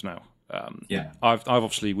of times now. Yeah, I've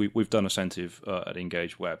obviously we've done Ascentive at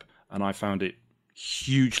Engage Web, and I found it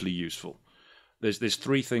hugely useful. There's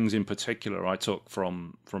 3 things in particular I took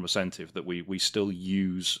from Ascentive that we still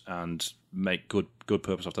use and make good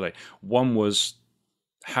purpose of today. One was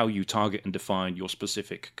how you target and define your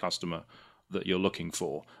specific customer that you're looking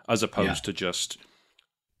for, as opposed to just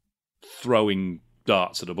throwing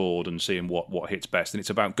darts at a board and seeing what hits best. And it's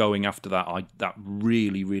about going after that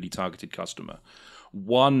really, really targeted customer.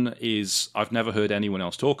 One is I've never heard anyone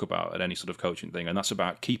else talk about at any sort of coaching thing, and that's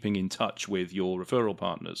about keeping in touch with your referral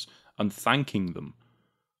partners and thanking them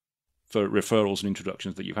for referrals and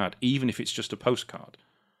introductions that you've had, even if it's just a postcard.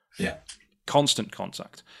 Yeah. constant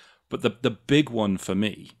contact. But the big one for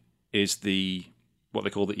me is what they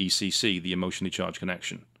call the ECC, the emotionally charged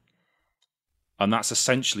connection. And that's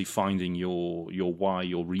essentially finding your why,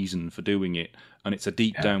 your reason for doing it. And it's a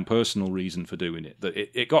deep down personal reason for doing it. That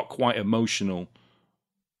it got quite emotional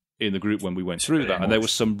in the group when we went through that. And there were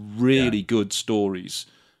some really good stories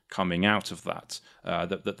coming out of that.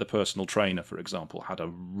 That the personal trainer, for example, had a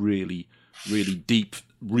really, really deep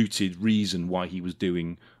rooted reason why he was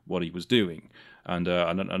doing what he was doing. And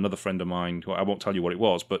another friend of mine, who I won't tell you what it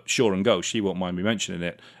was, but Shaw and Go, she won't mind me mentioning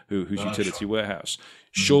it, who's Utility Warehouse.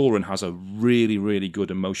 Shaw has a really, really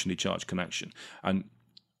good emotionally charged connection. And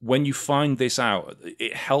when you find this out,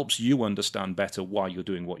 it helps you understand better why you're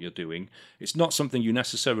doing what you're doing. It's not something you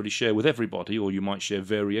necessarily share with everybody, or you might share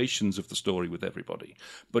variations of the story with everybody,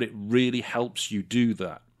 but it really helps you do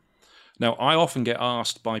that. Now, I often get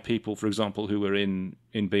asked by people, for example, who are in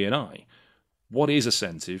B&I, what is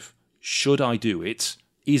Ascentive? Should I do it?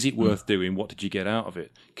 Is it worth doing? What did you get out of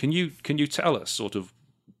it? Can you tell us sort of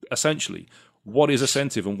essentially what is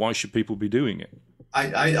Ascentive and why should people be doing it?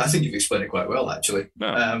 I think you've explained it quite well, actually.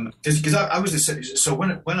 Because I was so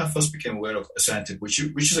when I first became aware of Ascentive, which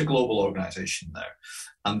is a global organisation now,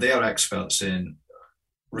 and they are experts in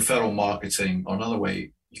referral marketing, or another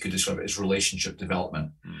way you could describe it is relationship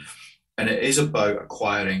development, and it is about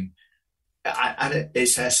acquiring. At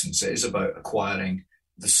its essence, it is about acquiring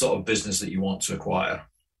the sort of business that you want to acquire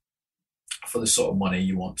for the sort of money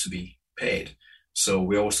you want to be paid. So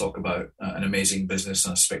we always talk about an amazing business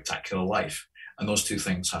and a spectacular life. And those two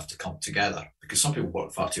things have to come together, because some people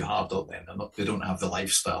work far too hard, don't they? They don't have the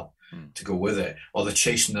lifestyle to go with it, or they're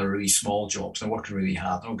chasing their really small jobs. They're working really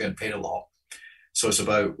hard. They're not getting paid a lot. So it's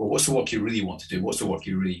about, well, what's the work you really want to do? What's the work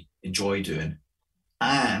you really enjoy doing?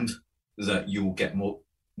 And that you'll get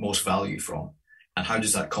most value from. And how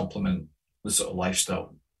does that complement the sort of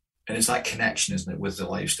lifestyle? And it's that connection, isn't it, with the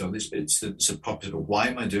lifestyle? It's the purpose of it. Why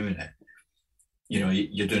am I doing it? You know,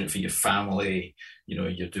 you're doing it for your family. You know,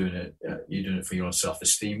 you're doing it for your own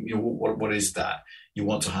self-esteem. You know, what is that? You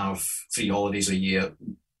want to have 3 holidays a year,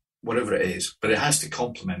 whatever it is, but it has to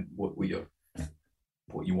complement what you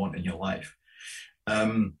want in your life.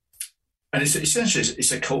 And it's essentially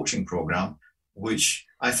it's a coaching program, which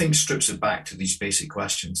I think strips it back to these basic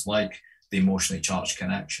questions, like the emotionally charged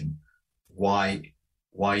connection. Why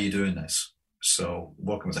are you doing this? So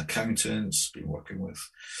working with accountants, been working with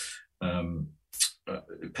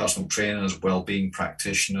personal trainers, well-being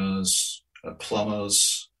practitioners,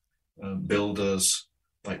 plumbers, builders.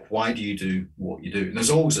 Like, why do you do what you do? And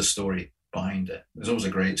there's always a story behind it. There's always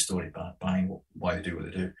a great story behind why they do what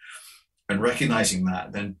they do. And recognizing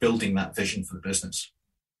that, then building that vision for the business.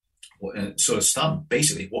 So it's done.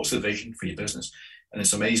 Basically, what's the vision for your business? And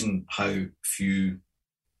it's amazing how few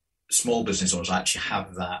small business owners actually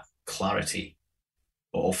have that clarity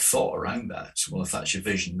of thought around that. So, well, if that's your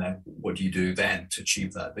vision, then what do you do then to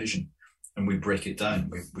achieve that vision? And we break it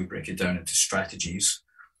down. We break it down into strategies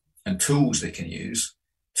and tools they can use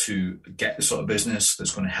to get the sort of business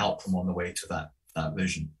that's going to help them on the way to that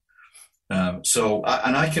vision. So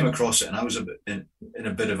I came across it, and I was in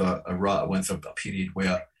a bit of a rut. I went through a period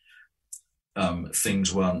where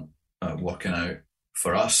things weren't working out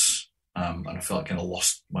for us, and I felt I kind of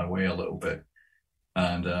lost my way a little bit.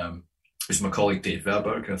 And it was my colleague Dave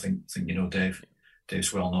Verberg. I think you know Dave.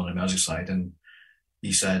 Dave's well known in Merseyside, and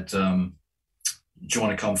he said, "Do you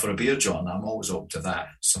want to come for a beer, John?" I'm always open to that,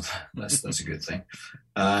 so that's a good thing.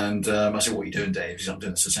 And I said, "What are you doing, Dave?" He said, "I'm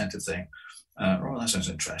doing this Ascentive thing." Oh, that sounds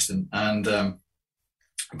interesting. And to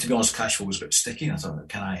be honest, cash flow was a bit sticky. And I thought,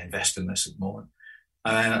 can I invest in this at the moment?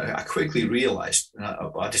 And I quickly realised,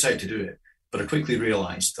 I decided to do it, but I quickly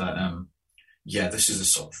realised that, this is the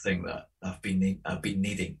sort of thing that I've been needing. I've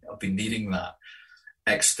been needing that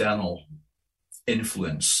external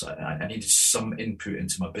influence. I needed some input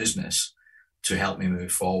into my business to help me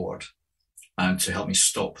move forward and to help me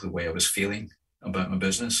stop the way I was feeling about my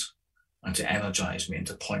business, and to energise me and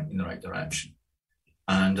to point me in the right direction.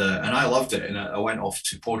 And I loved it. And I went off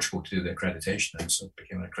to Portugal to do the accreditation, and so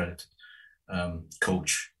became an accredited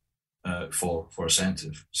coach for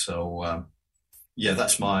Ascentive. So,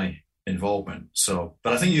 that's my involvement. So,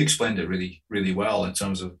 but I think you explained it really, really well in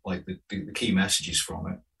terms of like the key messages from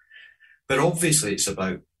it. But obviously it's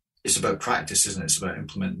about practice, isn't it? It's about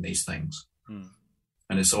implementing these things.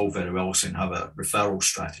 And it's all very well saying have a referral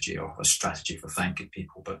strategy or a strategy for thanking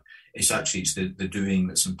people, but it's the doing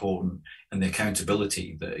that's important, and the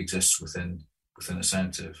accountability that exists within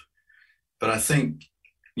Ascentive. But I think,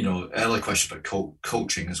 earlier question about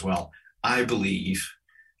coaching as well. I believe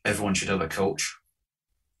everyone should have a coach.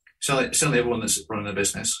 Certainly everyone that's running a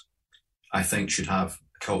business, I think, should have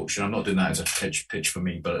a coach, and I'm not doing that as a pitch for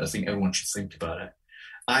me, but I think everyone should think about it.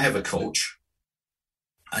 I have a coach,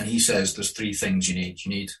 and he says there's 3 things you need.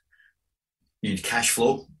 You need cash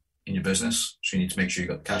flow in your business, so you need to make sure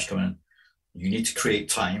you've got the cash coming in. You need to create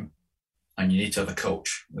time, and you need to have a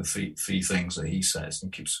coach. The three things that he says,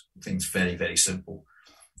 and keeps things very, very simple.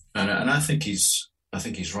 And I think he's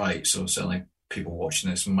right. So certainly people watching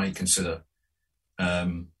this might consider: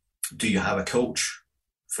 do you have a coach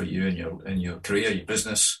for you in your career, your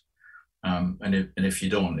business? And if you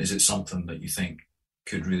don't, is it something that you think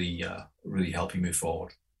could really help you move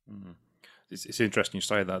forward? Mm-hmm. It's interesting you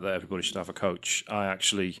say that everybody should have a coach. I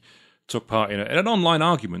actually took part in an online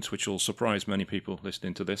argument, which will surprise many people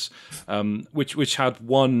listening to this, which had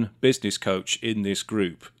one business coach in this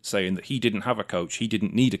group saying that he didn't have a coach, he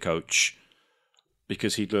didn't need a coach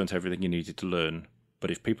because he'd learned everything he needed to learn.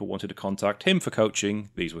 But if people wanted to contact him for coaching,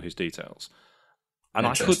 these were his details. And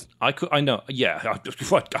I know, yeah,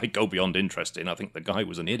 I go beyond interesting. I think the guy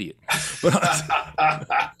was an idiot.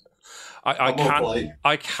 But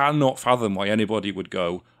I cannot fathom why anybody would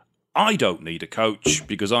go, I don't need a coach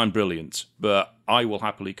because I'm brilliant, but I will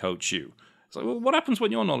happily coach you. So, well, what happens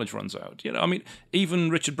when your knowledge runs out? I mean, even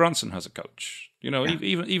Richard Branson has a coach.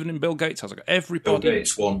 Even in Bill Gates has a coach. Everybody, Bill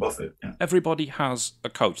Gates, Warren Buffett. Yeah. Everybody has a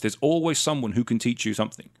coach. There's always someone who can teach you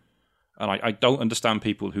something. And I don't understand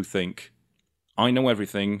people who think, I know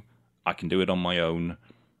everything, I can do it on my own,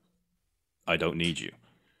 I don't need you.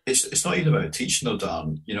 It's not even about teaching though,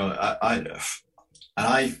 Dan.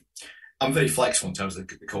 I'm very flexible in terms of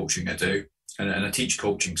the coaching I do, and I teach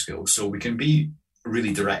coaching skills. So we can be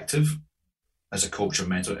really directive as a coach or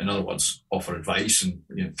mentor. In other words, offer advice and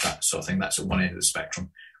that sort of thing. That's at one end of the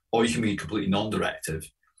spectrum. Or you can be completely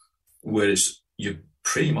non-directive, whereas you're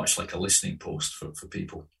pretty much like a listening post for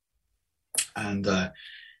people. And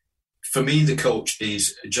for me, the coach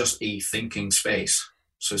is just a thinking space.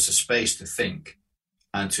 So it's a space to think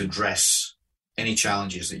and to address any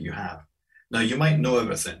challenges that you have. Now, you might know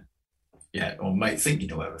everything. Yeah, or might think you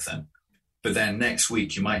know everything, but then next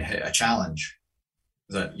week you might hit a challenge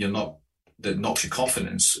that knocks your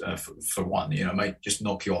confidence for one. It might just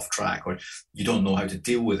knock you off track, or you don't know how to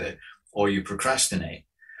deal with it, or you procrastinate.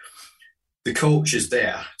 The coach is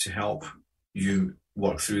there to help you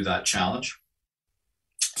work through that challenge.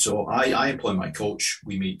 So I employ my coach.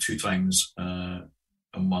 We meet 2 times a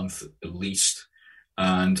month at least,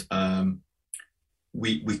 and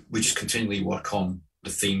we just continually work on the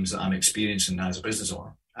themes that I'm experiencing as a business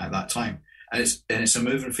owner at that time. And it's a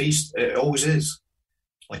moving feast. It always is.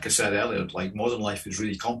 Like I said earlier, like modern life is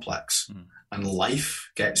really complex, and life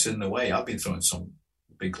gets in the way. I've been through some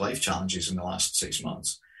big life challenges in the last 6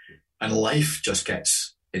 months, and life just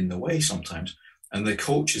gets in the way sometimes. And the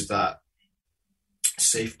coach is that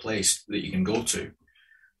safe place that you can go to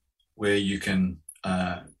where you can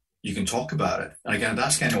talk about it. And again,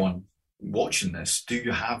 that's anyone watching this. Do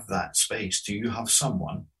you have that space? Do you have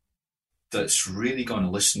someone that's really going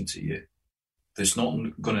to listen to you, that's not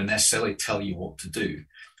going to necessarily tell you what to do,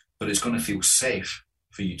 but it's going to feel safe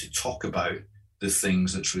for you to talk about the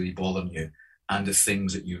things that's really bothering you and the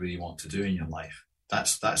things that you really want to do in your life?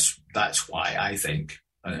 That's why I think,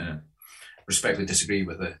 respectfully disagree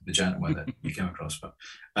with the gentleman that you came across, but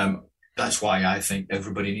that's why I think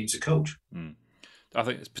everybody needs a coach. I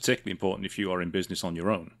think it's particularly important if you are in business on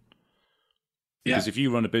your own. Because if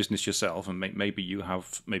you run a business yourself, and maybe you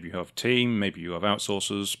have a team, maybe you have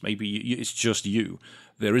outsourcers, maybe it's just you,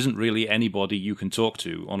 there isn't really anybody you can talk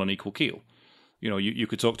to on an equal keel. You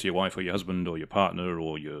could talk to your wife or your husband or your partner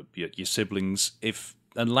or your siblings.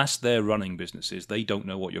 Unless they're running businesses, they don't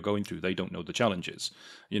know what you're going through. They don't know the challenges.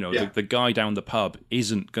 The guy down the pub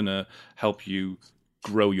isn't going to help you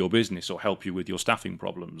grow your business or help you with your staffing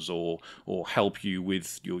problems or help you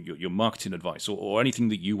with your marketing advice or anything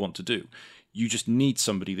that you want to do. You just need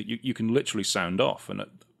somebody that you can literally sound off. And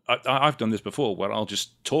I've done this before where I'll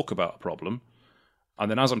just talk about a problem,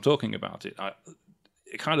 and then as I'm talking about it, I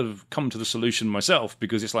kind of come to the solution myself,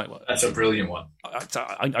 because it's like... Well, that's a brilliant one.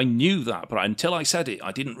 I knew that, but until I said it,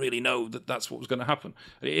 I didn't really know that that's what was going to happen.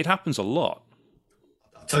 It happens a lot.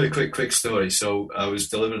 I'll tell you a quick story. So I was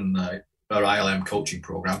delivering our ILM coaching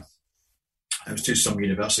program. I was to some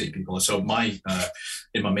university people. So in my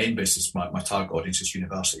main business, my target audience is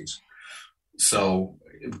universities. So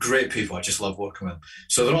great people. I just love working with them.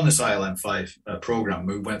 So they're on this ILM 5 program.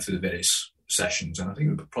 We went through the various sessions, and I think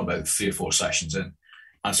we were probably about 3 or 4 sessions in. And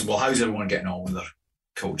I said, well, how's everyone getting on with their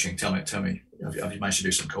coaching? Tell me, have you managed to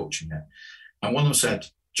do some coaching yet? And one of them said,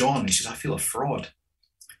 John, he says, I feel a fraud.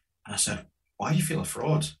 And I said, why do you feel a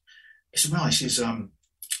fraud? He said, well,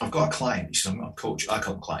 I've got a client. He says, I'm a coach. I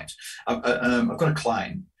call them clients. I've got a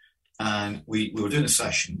client, And we were doing a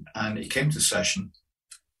session, and he came to the session,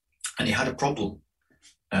 and he had a problem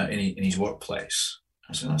in his workplace.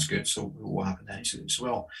 I said, that's good. So what happened then? He said,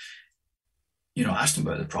 well, I asked him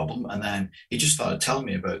about the problem, and then he just started telling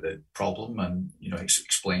me about the problem and,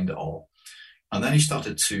 explained it all. And then he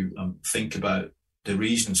started to think about the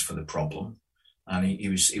reasons for the problem. And he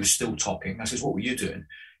was still talking. I said, what were you doing?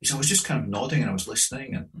 He said, I was just kind of nodding and I was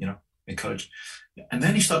listening and, encouraged. And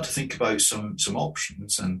then he started to think about some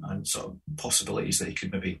options and sort of possibilities that he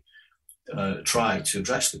could maybe try to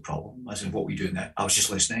address the problem. I said, what were you doing there? I was just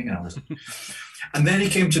listening. And then he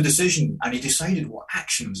came to a decision, and he decided what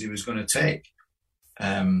actions he was going to take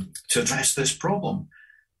to address this problem.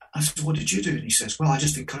 I said, what did you do? And he says, well, I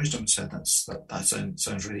just encouraged him and said, that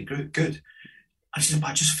sounds really good. I said, but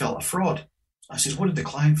I just felt a fraud. I said, what did the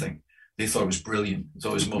client think? They thought it was brilliant. They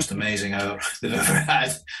thought it was the most amazing hour they've ever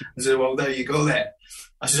had. I said, well, there you go then.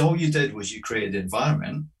 I said, all you did was you created an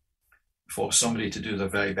environment for somebody to do their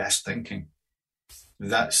very best thinking.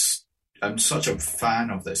 I'm such a fan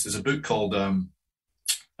of this. There's a book called, and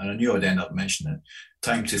I knew I'd end up mentioning it,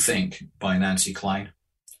 Time to Think by Nancy Klein.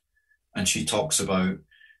 And she talks about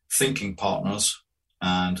thinking partners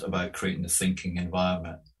and about creating a thinking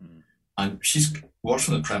environment. And she's works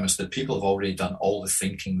from the premise that people have already done all the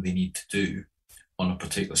thinking they need to do on a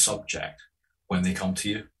particular subject when they come to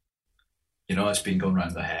you. It's been going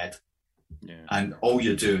around their head. Yeah. And all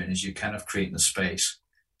you're doing is you're kind of creating a space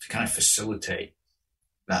to kind of facilitate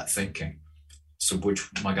that thinking. So which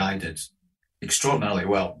my guy did extraordinarily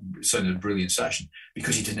well. It sounded a brilliant session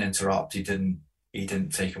because he didn't interrupt. He didn't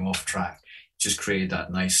take him off track. Just created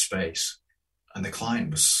that nice space. And the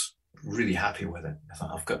client was really happy with it. I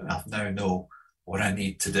thought, I now know what I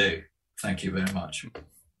need to do. Thank you very much.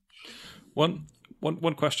 One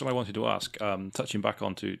question I wanted to ask, touching back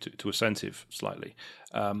onto to Ascentive slightly.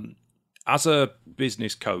 As a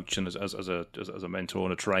business coach and as a mentor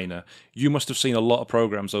and a trainer, you must have seen a lot of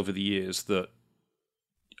programs over the years that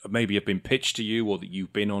maybe have been pitched to you or that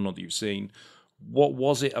you've been on or that you've seen. What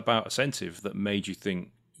was it about Ascentive that made you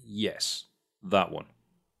think, yes, that one?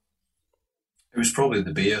 It was probably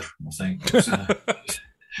the beer, I think. It was,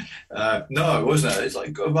 no, it wasn't. It's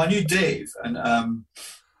like I knew Dave, and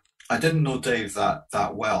I didn't know Dave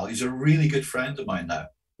that well. He's a really good friend of mine now.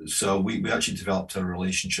 So we actually developed a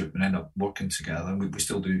relationship and ended up working together, and we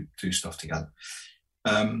still do stuff together.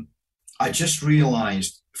 I just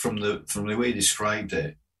realised from the way he described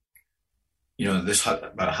it, this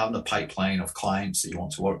about having a pipeline of clients that you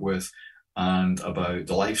want to work with, and about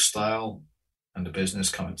the lifestyle and the business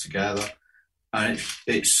coming together. And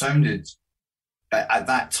it sounded, at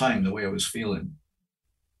that time, the way I was feeling,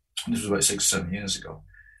 this was about 6 or 7 years ago,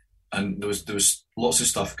 and there was lots of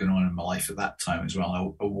stuff going on in my life at that time as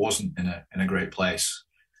well. I wasn't in a great place,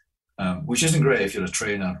 which isn't great if you're a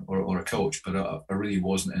trainer or a coach, but I really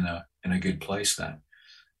wasn't in a good place then.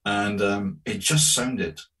 And it just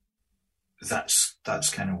sounded, that's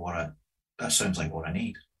kind of that sounds like what I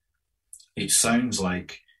need. It sounds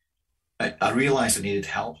like, I realised I needed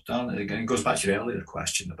help, Dan. Again, it goes back to your earlier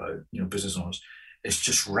question about business owners. It's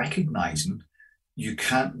just recognising you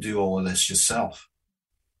can't do all of this yourself,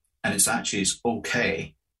 and it's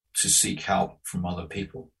okay to seek help from other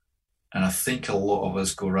people. And I think a lot of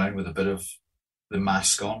us go around with a bit of the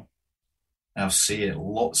mask on. And I see it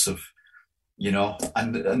lots of,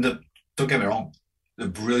 don't get me wrong, they're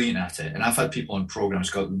brilliant at it. And I've had people on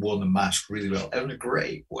programs got worn the mask really well. They're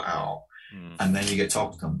great, wow. And then you get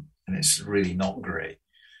talking to them, and it's really not great.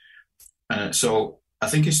 So I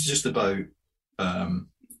think it's just about,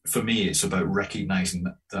 for me, it's about recognizing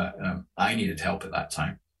that I needed help at that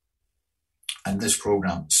time. And this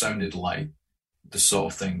program sounded like the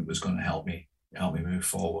sort of thing that was going to help me move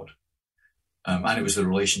forward. And it was the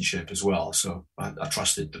relationship as well. So I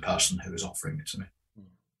trusted the person who was offering it to me.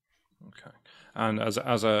 Okay. And as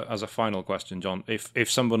a final question, John, if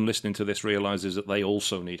someone listening to this realizes that they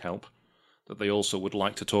also need help, that they also would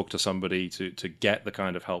like to talk to somebody to get the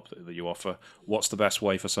kind of help that you offer, what's the best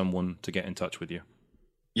way for someone to get in touch with you?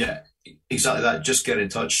 Yeah, exactly that. Just get in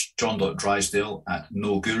touch, john.drysdale at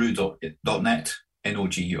noguru.net,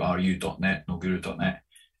 noguru.net, noguru.net,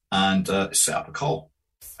 and set up a call.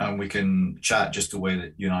 And we can chat just the way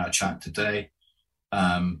that you and I are chatting today.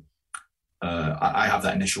 I have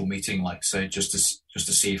that initial meeting, like I say, just to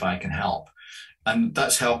see if I can help. And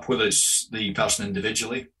that's help whether it's the person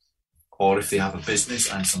individually, or if they have a business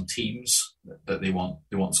and some teams that they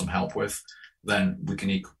want some help with, then we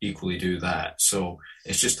can equally do that. So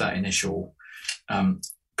it's just that initial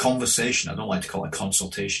conversation. I don't like to call it a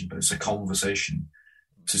consultation, but it's a conversation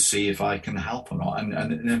to see if I can help or not.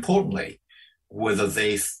 And importantly, whether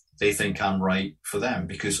they they think I'm right for them,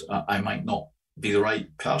 because I might not be the right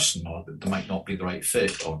person, or there might not be the right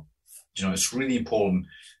fit, or it's really important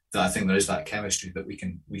that I think there is that chemistry that we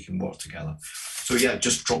can work together. So yeah,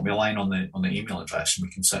 just drop me a line on the email address and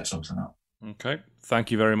we can set something up. Okay.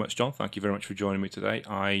 Thank you very much, John. Thank you very much for joining me today.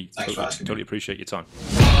 I Thanks for asking me. totally appreciate your time.